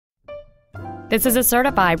This is a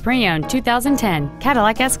certified pre-owned 2010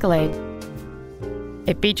 Cadillac Escalade.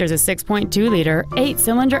 It features a 6.2-liter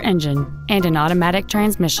 8-cylinder engine and an automatic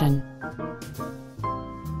transmission.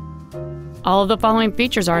 All of the following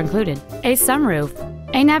features are included: a sunroof,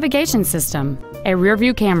 a navigation system, a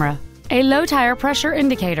rear-view camera, a low-tire pressure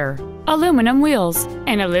indicator, aluminum wheels,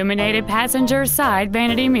 an illuminated passenger side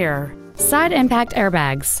vanity mirror, side impact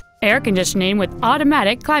airbags, air conditioning with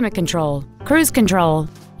automatic climate control, cruise control,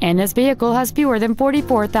 and this vehicle has fewer than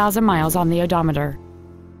 44,000 miles on the odometer.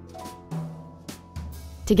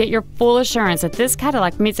 To get your full assurance that this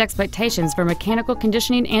Cadillac meets expectations for mechanical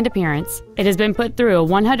conditioning and appearance, it has been put through a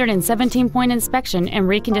 117-point inspection and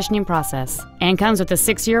reconditioning process and comes with a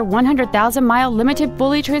 6-year, 100,000-mile limited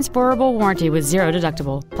fully transferable warranty with 0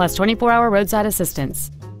 deductible, plus 24-hour roadside assistance.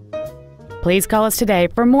 Please call us today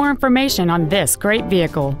for more information on this great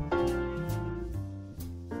vehicle.